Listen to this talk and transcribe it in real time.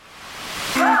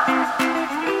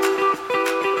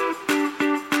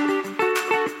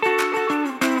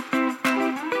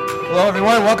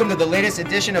everyone. Welcome to the latest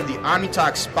edition of the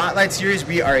Shoptalk Spotlight series.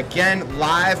 We are again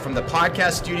live from the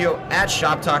podcast studio at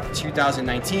Shoptalk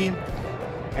 2019.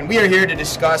 And we are here to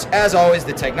discuss, as always,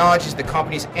 the technologies, the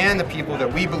companies, and the people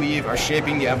that we believe are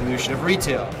shaping the evolution of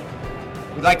retail.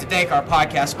 We'd like to thank our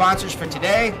podcast sponsors for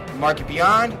today, Market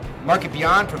Beyond. Market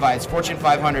Beyond provides Fortune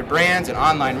 500 brands and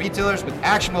online retailers with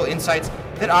actionable insights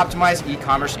that optimize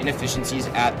e-commerce inefficiencies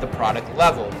at the product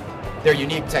level. Their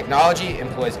unique technology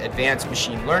employs advanced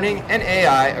machine learning and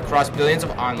AI across billions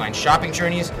of online shopping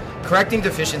journeys, correcting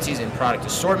deficiencies in product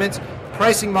assortments,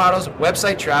 pricing models,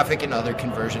 website traffic, and other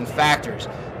conversion factors,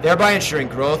 thereby ensuring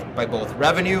growth by both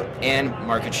revenue and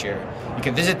market share. You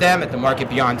can visit them at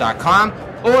themarketbeyond.com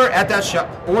or at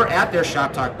their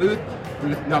Shoptalk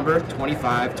booth number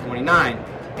 2529.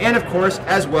 And of course,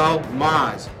 as well,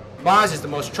 Moz. Moz is the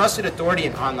most trusted authority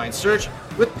in online search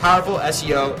with powerful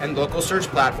SEO and local search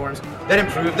platforms that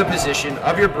improve the position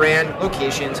of your brand,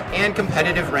 locations, and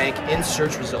competitive rank in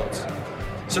search results.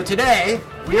 So today,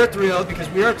 we are thrilled because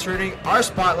we are turning our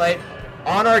spotlight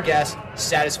on our guest,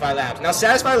 Satisfi Labs. Now,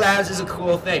 Satisfi Labs is a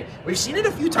cool thing. We've seen it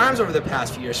a few times over the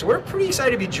past few years, so we're pretty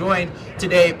excited to be joined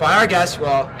today by our guest, who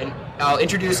I'll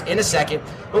introduce in a second.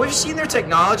 But we've seen their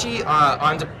technology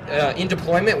in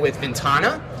deployment with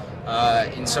Ventana,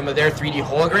 in some of their 3D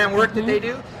hologram work that they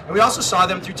do. And we also saw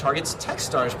them through Target's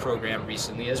TechStars program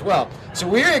recently as well. So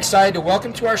we're excited to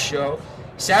welcome to our show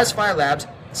Satisfi Labs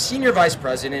Senior Vice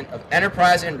President of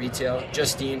Enterprise and Retail,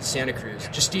 Justine Santa Cruz.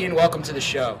 Justine, welcome to the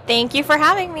show. Thank you for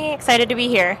having me. Excited to be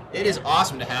here. It is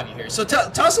awesome to have you here. So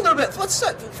tell us a little bit, tell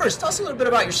us a little bit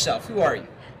about yourself. Who are you?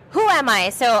 Who am I?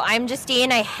 So I'm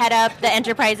Justine. I head up the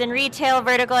Enterprise and Retail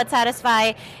vertical at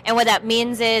Satisfi. And what that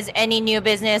means is any new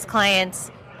business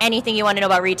clients, anything you want to know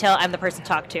about retail, I'm the person to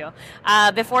talk to.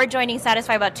 Before joining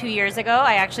Satisfi about 2 years ago,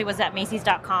 I actually was at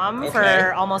Macy's.com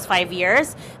for almost 5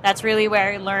 years. That's really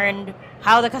where I learned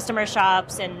how the customer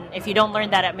shops, and if you don't learn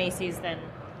that at Macy's, then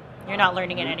you're not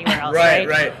learning it anywhere else,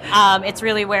 right? It's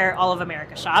really where all of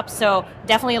America shops. So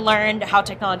definitely learned how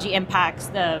technology impacts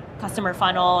the customer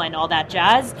funnel and all that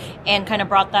jazz, and kind of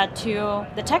brought that to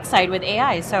the tech side with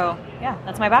AI. So yeah,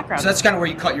 that's my background. So that's kind of where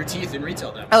you cut your teeth in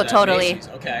retail then? Oh, totally.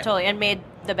 Okay. Totally, and made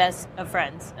the best of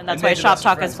friends, and that's why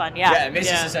Shoptalk is fun. Yeah,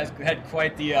 Macy's has had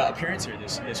quite the appearance here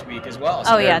this week as well.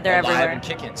 So they're everywhere. Live and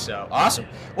kicking. So awesome.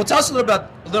 Well, tell us a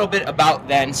little bit about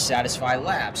then Satisfi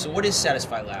Labs. So what is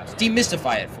Satisfi Labs?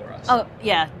 Demystify it for us. Oh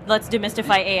yeah, let's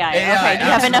demystify AI. Okay, do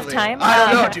you have enough time? I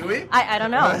don't know. Do we? I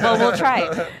don't know. Well, we'll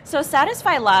try. So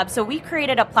Satisfi Labs. So we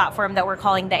created a platform that we're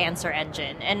calling the Answer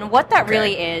Engine, and what that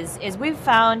really is we've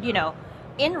found,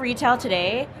 in retail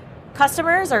today,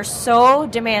 customers are so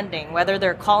demanding, whether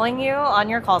they're calling you on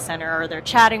your call center or they're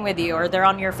chatting with you or they're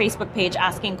on your Facebook page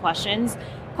asking questions.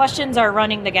 Questions are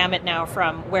running the gamut now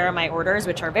from where are my orders,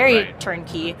 which are very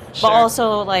turnkey, but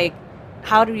also like,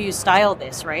 how do you style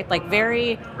this, right? Like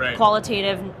very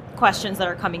qualitative questions that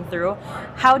are coming through.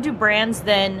 How do brands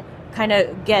then kind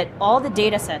of get all the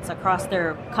data sets across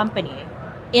their company,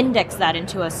 index that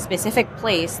into a specific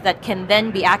place that can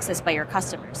then be accessed by your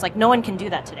customers? Like no one can do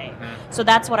that today. So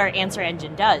that's what our Answer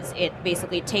Engine does. It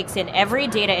basically takes in every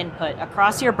data input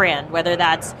across your brand, whether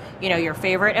that's your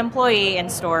favorite employee in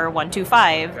store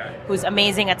 125 who's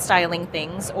amazing at styling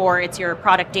things, or it's your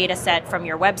product data set from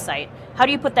your website. How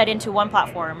do you put that into one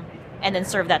platform and then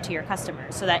serve that to your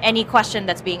customers so that any question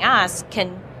that's being asked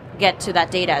can get to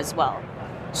that data as well?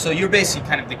 So you're basically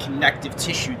kind of the connective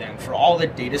tissue then for all the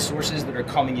data sources that are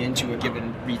coming into a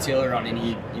given retailer on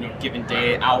any given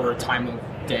day, hour, time of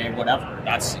day, whatever.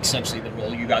 That's essentially the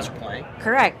role you guys are playing.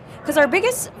 Correct.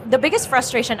 Because the biggest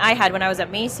frustration I had when I was at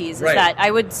Macy's is that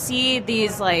I would see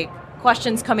these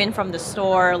questions come in from the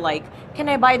store, like, can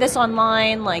I buy this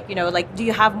online? Do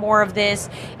you have more of this?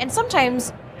 And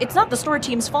sometimes it's not the store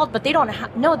team's fault, but they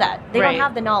don't know that. They don't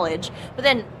have the knowledge. But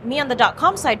then me on the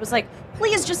 .com side was like,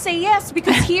 please just say yes,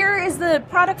 because here is the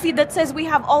product feed that says we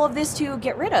have all of this to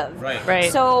get rid of.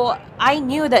 Right. So I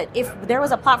knew that if there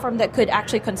was a platform that could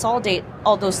actually consolidate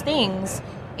all those things,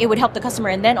 it would help the customer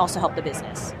and then also help the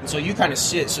business. And so you kind of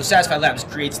so Satisfi Labs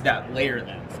creates that layer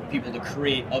then for people to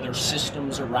create other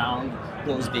systems around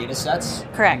those data sets.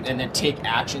 Correct. And then take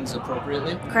actions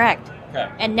appropriately. Correct. Okay.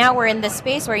 And now we're in this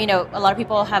space where, a lot of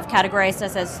people have categorized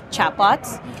us as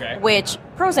chatbots, which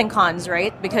pros and cons,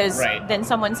 right? Because then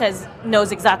someone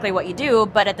knows exactly what you do,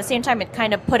 but at the same time, it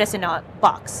kind of put us in a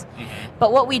box.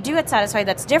 But what we do at Satisfi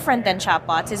that's different than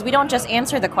chatbots is we don't just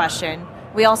answer the question,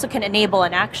 we also can enable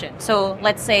an action. So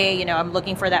let's say, I'm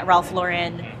looking for that Ralph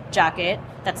Lauren jacket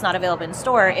that's not available in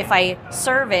store. If I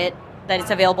serve it that it's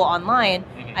available online,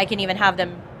 I can even have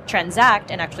them transact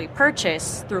and actually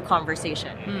purchase through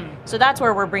conversation. So that's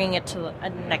where we're bringing it to a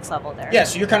next level there. Yeah,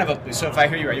 so you're kind of so if I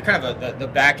hear you right, you're kind of the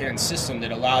back end system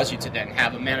that allows you to then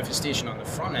have a manifestation on the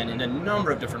front end in a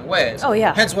number of different ways. Oh,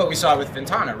 yeah. Hence what we saw with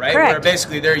Ventana, right? Correct. Where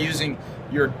basically they're using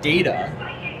your data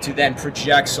to then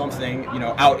project something,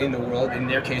 out in the world, in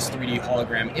their case 3D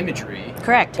hologram imagery.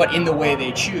 Correct. But in the way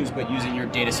they choose, but using your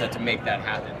data set to make that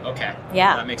happen. Okay.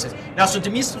 Yeah. That makes sense. Now, so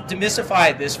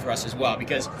demystify this for us as well,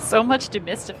 because so much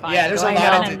demystifying. yeah, there's a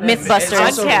lot of Mythbusters. It's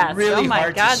also Podcast. really Oh my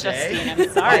hard God, to say. Justine,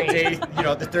 I'm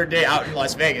sorry. The third day out in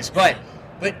Las Vegas, but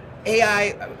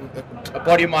AI, a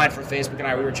buddy of mine from Facebook and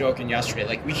I, we were joking yesterday,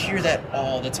 like we hear that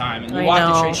all the time, and you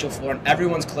walk the trade show floor and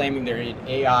everyone's claiming they're in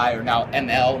AI or now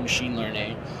ML, machine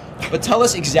learning. But tell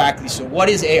us exactly, so what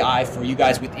is AI for you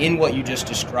guys within what you just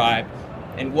described,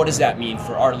 and what does that mean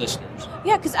for our listeners?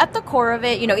 Yeah, because at the core of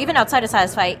it, even outside of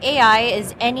Satisfi, AI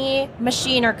is any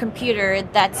machine or computer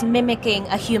that's mimicking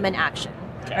a human action,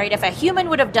 right? If a human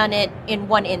would have done it in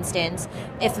one instance,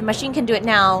 if the machine can do it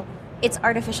now, it's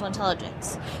artificial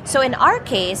intelligence. So in our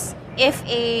case, if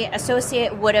a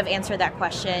associate would have answered that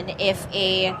question, if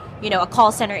a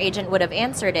call center agent would have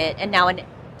answered it, and now an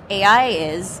AI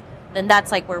is, then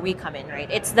that's like where we come in,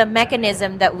 right? It's the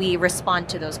mechanism that we respond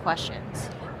to those questions.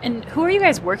 And who are you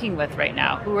guys working with right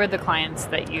now? Who are the clients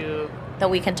that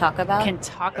we can talk about?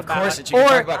 Of course that you can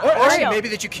talk about. Or actually, maybe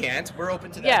that you can't. We're open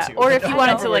to that too. Or if you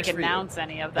wanted to announce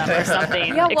any of them or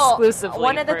something exclusively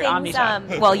one of the for things,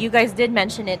 OmniTalk. you guys did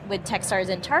mention it with Techstars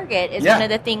and Target, is one of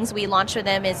the things we launched with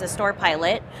them is a store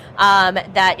pilot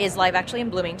that is live actually in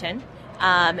Bloomington.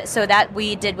 So that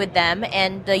we did with them,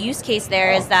 and the use case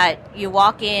there is that you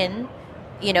walk in,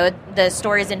 the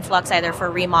store is in flux either for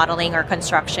remodeling or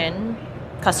construction.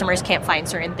 Customers can't find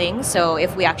certain things, so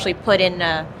if we actually put in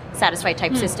a Satisfi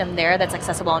type system there that's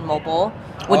accessible on mobile,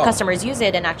 would customers use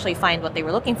it and actually find what they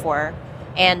were looking for,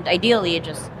 and ideally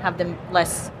just have them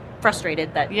less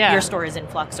frustrated that your store is in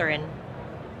flux or in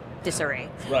disarray.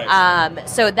 Right.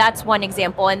 So that's one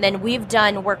example. And then we've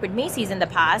done work with Macy's in the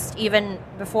past, even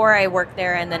before I worked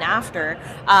there and then after,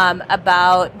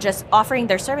 about just offering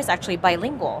their service actually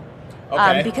bilingual.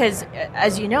 Okay. Because,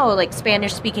 as you know, like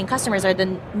Spanish-speaking customers are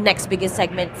the next biggest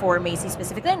segment for Macy's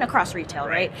specifically and across retail,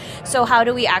 right? So how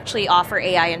do we actually offer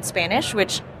AI in Spanish,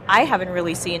 which I haven't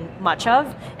really seen much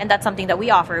of, and that's something that we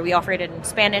offer. We offer it in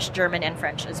Spanish, German, and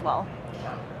French as well.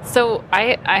 So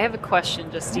I have a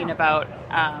question, Justine, about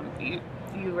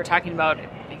you were talking about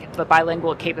the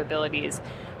bilingual capabilities.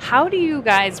 How do you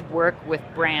guys work with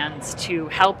brands to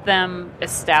help them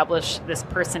establish this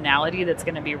personality that's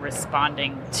going to be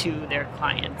responding to their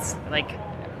clients? Like,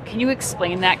 can you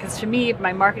explain that? Because to me,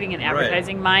 my marketing and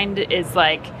advertising mind is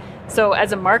like, so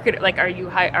as a marketer, like,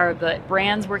 are the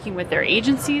brands working with their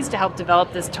agencies to help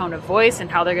develop this tone of voice and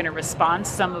how they're going to respond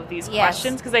to some of these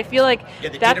questions? Because I feel like the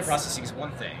data processing is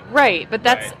one thing, right? But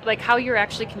that's like how you're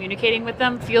actually communicating with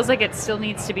them feels like it still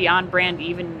needs to be on brand,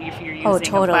 even if you're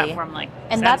using a platform like.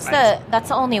 And Satisfi. that's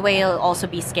the only way it'll also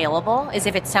be scalable is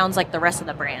if it sounds like the rest of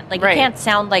the brand. Like you can't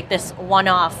sound like this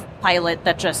one-off pilot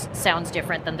that just sounds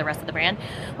different than the rest of the brand.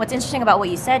 What's interesting about what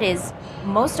you said is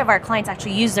most of our clients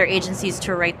actually use their agencies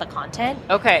to write the content.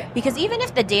 Okay. Because even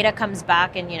if the data comes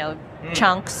back in,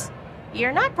 chunks,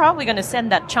 you're not probably going to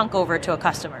send that chunk over to a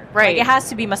customer. Right. Like it has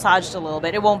to be massaged a little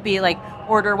bit. It won't be like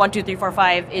order 1, 2, 3, 4,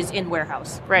 5 is in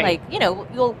warehouse. Right. Like,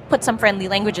 you'll put some friendly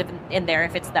language in there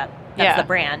if it's that's the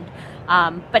brand.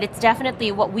 But it's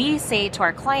definitely what we say to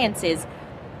our clients is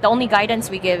the only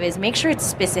guidance we give is make sure it's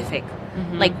specific.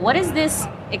 Mm-hmm. Like, what is this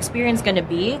experience going to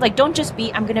be? Like, don't just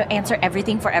be, I'm going to answer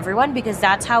everything for everyone, because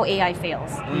that's how AI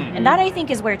fails. Mm-hmm. And that, I think,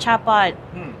 is where chatbot,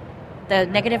 the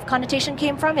negative connotation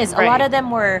came from, is a lot of them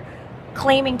were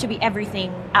claiming to be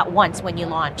everything at once when you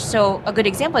launch. So a good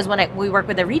example is when we work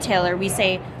with a retailer, we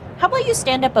say, how about you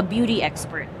stand up a beauty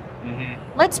expert?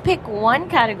 Mm-hmm. Let's pick one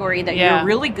category that you're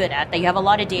really good at, that you have a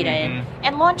lot of data in,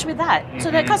 and launch with that.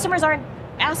 So that customers aren't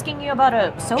asking you about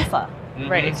a sofa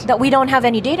that we don't have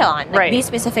any data on. Like, be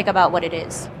specific about what it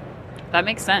is. That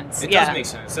makes sense. It does make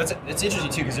sense. It's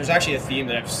interesting too, because there's actually a theme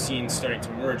that I've seen starting to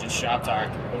emerge in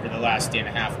Shoptalk over the last day and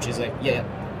a half, which is like,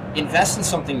 invest in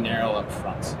something narrow up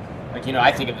front. Like,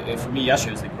 I think of it, for me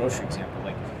yesterday was the grocery example.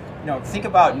 Like, think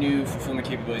about new fulfillment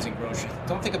capabilities in grocery.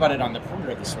 Don't think about it on the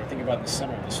perimeter of the store. Think about it in the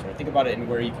center of the store. Think about it in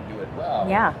where you can do it well.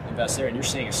 Yeah. Invest there. And you're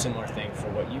saying a similar thing for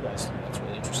what you guys do. That's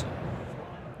really interesting.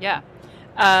 Yeah.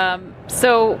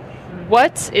 So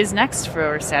what is next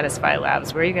for Satisfi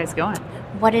Labs? Where are you guys going?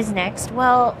 What is next?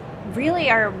 Well, really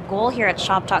our goal here at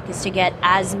Shoptalk is to get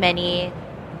as many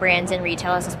brands and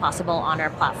retailers as possible on our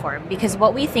platform, because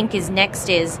what we think is next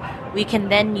is we can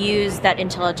then use that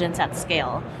intelligence at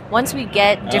scale. Once we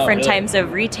get different types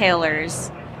of retailers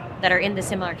that are in the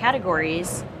similar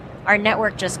categories, our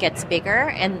network just gets bigger,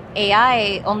 and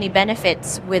AI only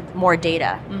benefits with more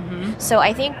data. Mm-hmm. So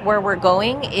I think where we're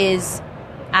going is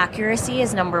accuracy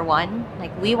is number one.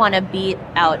 Like, we want to beat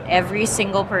out every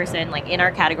single person like in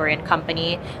our category and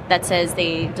company that says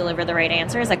they deliver the right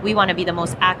answers. Like, we want to be the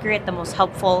most accurate, the most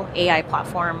helpful AI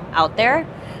platform out there.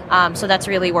 So that's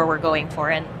really where we're going for.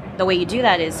 And the way you do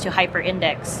that is to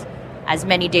hyper-index as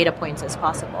many data points as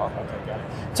possible. Okay,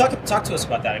 got it. Talk to us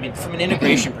about that. I mean, from an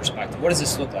integration perspective, what does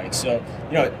this look like? So,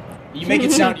 you make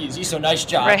it sound easy, so nice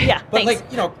job. Right. Yeah, but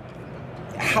thanks.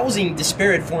 Housing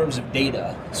disparate forms of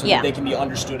data so that they can be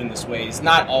understood in this way is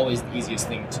not always the easiest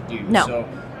thing to do. No.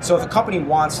 So if a company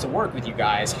wants to work with you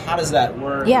guys, how does that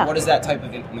work? Yeah. What does that type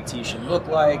of implementation look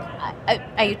like?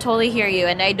 I totally hear you,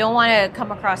 and I don't want to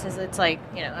come across as it's like,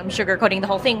 I'm sugarcoating the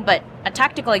whole thing, but a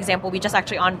tactical example, we just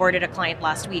actually onboarded a client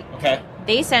last week. Okay.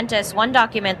 They sent us one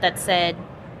document that said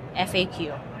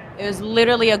FAQ. It was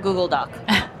literally a Google Doc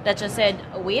that just said,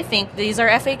 we think these are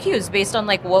FAQs based on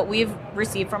like what we've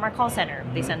received from our call center.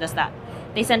 Mm-hmm. They send us that.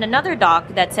 They send another doc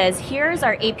that says, here's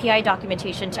our API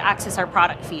documentation to access our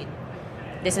product feed.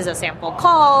 This is a sample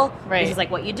call. Right. This is like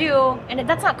what you do. And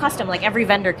that's not custom. Like, every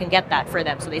vendor can get that for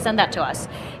them. So they send that to us.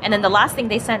 And then the last thing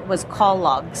they sent was call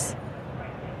logs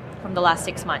from the last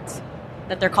 6 months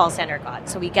that their call center got.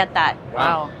 So we get that.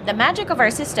 Wow. The magic of our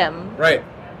system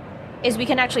is we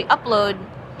can actually upload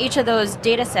each of those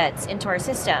data sets into our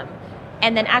system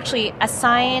and then actually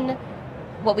assign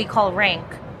what we call rank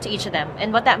to each of them.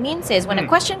 And what that means is when a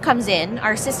question comes in,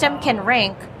 our system can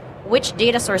rank which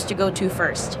data source to go to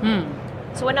first.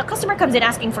 So when a customer comes in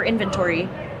asking for inventory,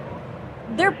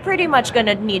 they're pretty much going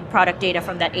to need product data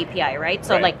from that API, right?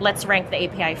 So like, let's rank the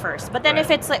API first. But then if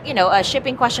it's like, a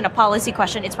shipping question, a policy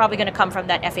question, it's probably going to come from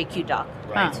that FAQ doc,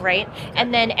 right?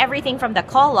 And then everything from the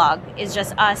call log is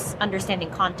just us understanding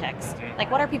context.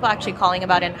 Like, what are people actually calling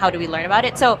about and how do we learn about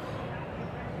it? So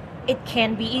it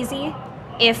can be easy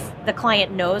if the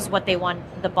client knows what they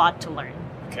want the bot to learn.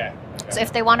 Okay. So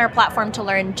if they want our platform to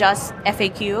learn just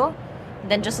FAQ,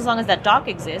 then just as long as that doc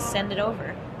exists, send it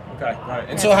over. Okay, got it.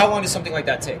 And so how long does something like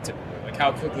that take typically? Like,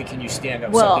 how quickly can you stand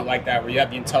up something like that where you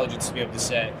have the intelligence to be able to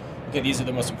say, okay, these are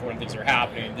the most important things that are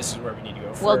happening, this is where we need to go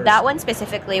first? Well, that one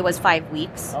specifically was 5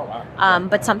 weeks. Oh, wow. Okay.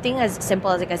 But something as simple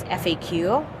as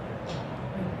FAQ,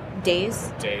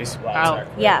 days. Wow.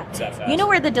 Exactly. Yeah. It's that fast. You know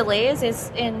where the delay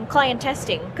is in client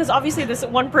testing? Because obviously this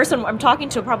one person I'm talking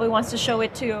to probably wants to show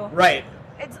it to... Right.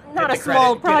 It's not a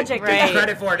small project. Get the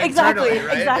credit for it exactly, internally,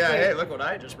 right? Exactly. Yeah, hey, look what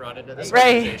I just brought into this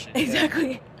organization.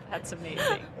 Exactly. Yeah. That's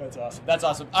amazing. That's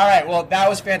awesome. All right, well, that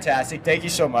was fantastic. Thank you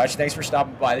so much. Thanks for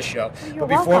stopping by the show. You're but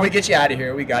before welcome. we get you out of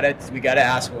here, we gotta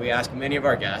ask what we ask many of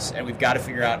our guests, and we've got to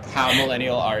figure out how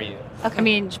millennial are you? Okay. I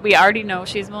mean, we already know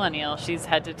she's millennial. She's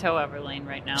head to toe Everlane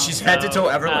right now. She's head to toe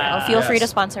Everlane. Feel free to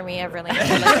sponsor me, Everlane.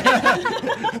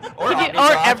 or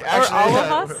all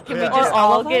of us? Can we just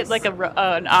all get like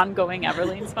an ongoing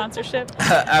Everlane sponsorship?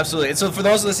 Absolutely. And so for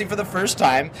those listening for the first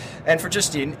time, and for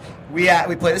Justine, we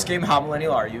play this game, How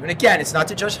Millennial Are You? And again, it's not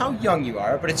to judge how young you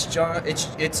are, but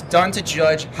it's done to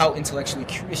judge how intellectually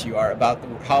curious you are about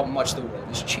how much the world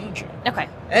is changing. Okay.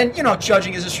 And,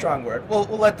 judging is a strong word. We'll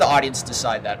let the audience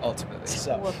decide that ultimately.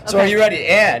 So okay. Are you ready?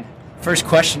 And first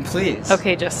question, please.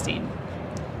 Okay, Justine.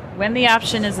 When the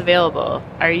option is available,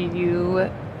 are you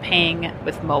paying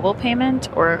with mobile payment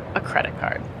or a credit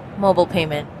card? Mobile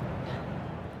payment.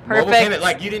 Perfect. Mobile payment,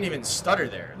 like, you didn't even stutter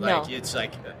there. Like, No. It's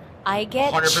like... I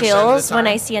get 100% chills of the when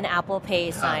time? I see an Apple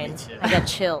Pay sign. me too. I get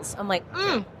chills. I'm like,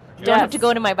 don't Yes. have to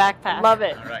go to my backpack. Love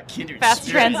it. All right, kindred Fast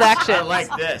spirits. transactions. I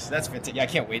like this. That's fantastic. Yeah, I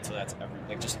can't wait till that's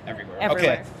just everywhere.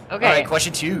 Everywhere. Okay. All right,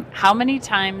 question 2. How many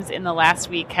times in the last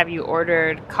week have you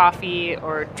ordered coffee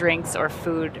or drinks or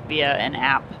food via an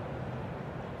app?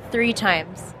 3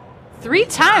 times. 3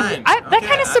 times? That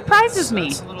kind of surprises me.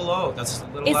 That's a little low. That's a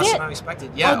little Is less it? than I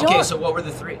expected. Yeah, Oh, okay, don't- so what were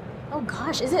the 3? Oh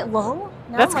gosh, is it low?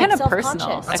 Now That's I'm, like, kinda personal.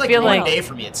 self-conscious. That's I like feel one like- day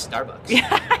for me at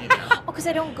Starbucks. Oh, because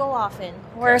I don't go often.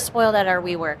 We're spoiled at our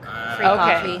WeWork. Free Okay.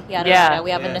 coffee. Yada, Yeah. yada.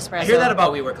 We have an Yeah. espresso. I hear that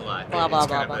about WeWork a lot. Blah, blah, it's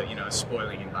blah, kind blah. of a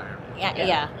spoiling environment.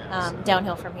 Yeah. so-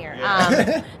 Downhill from here.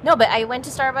 Yeah. No, but I went to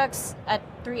Starbucks at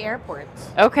 3 airports.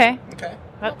 Okay. Okay.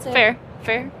 That's it. fair.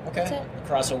 Okay. That's it.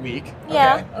 Across a week.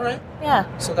 Yeah. Okay. All right. Yeah.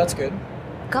 So that's good.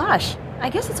 Gosh, I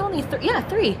guess it's only 3. Yeah,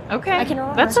 3. Okay. I can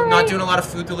remember. That's all right. Not doing a lot of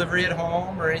food delivery at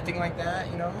home or anything like that,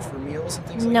 for meals and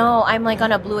things like that? No, I'm like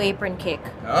on a Blue Apron kick.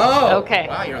 Oh. Okay.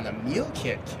 Wow, you're on the meal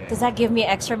kit kick. Does that give me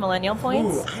extra millennial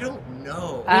points? Ooh, I don't know. We don't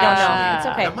know. Ah. It's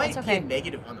okay. That might It's be okay. a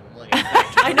negative on the millennial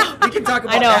factor. I know. We can talk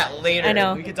about that later. I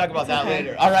know. We can talk about that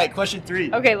later. All right, question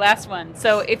 3. Okay, last one.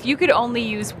 So if you could only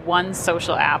use one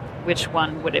social app, which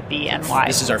one would it be and why?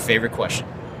 This is our favorite question.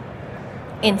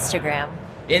 Instagram.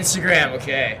 Instagram,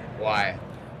 okay. Why?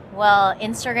 Well,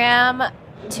 Instagram,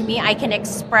 to me, I can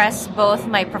express both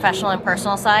my professional and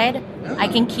personal side. I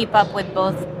can keep up with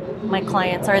both my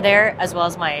clients are there as well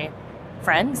as my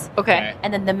friends. Okay.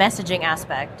 And then the messaging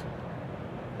aspect,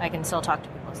 I can still talk to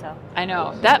people. So I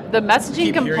know that the messaging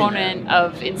Keep hearing component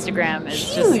of Instagram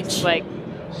is Huge. just like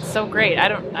so great.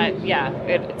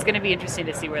 It's going to be interesting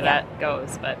to see where that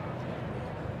goes, but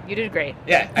you did great.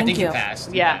 Yeah, I think you you.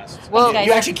 passed. Yeah. Passed. Well,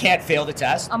 you actually can't fail the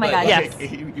test. Oh my but, God, yes.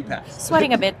 You passed.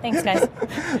 sweating a bit. Thanks, guys.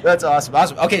 That's awesome.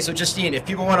 Awesome. Okay, so Justine, if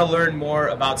people want to learn more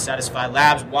about Satisfi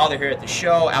Labs while they're here at the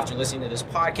show, after listening to this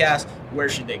podcast, where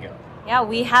should they go? Yeah,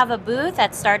 we have a booth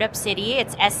at Startup City.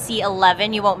 It's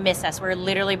SC11. You won't miss us. We're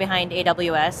literally behind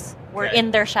AWS. We're Okay.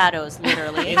 in their shadows,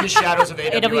 literally. In the shadows of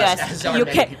AWS, as are You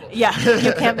many can't, people. yeah,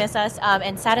 you can't miss us.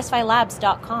 And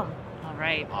satisfilabs.com. all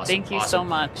right. Awesome, Thank you awesome. so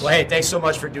much. Well, hey, thanks so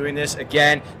much for doing this.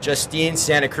 Again, Justine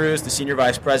Santa Cruz, the Senior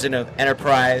Vice President of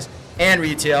Enterprise and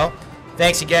Retail.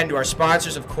 Thanks again to our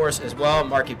sponsors, of course, as well,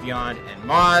 Market Beyond and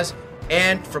Moz.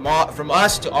 And from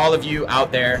us to all of you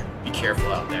out there, be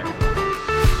careful out there.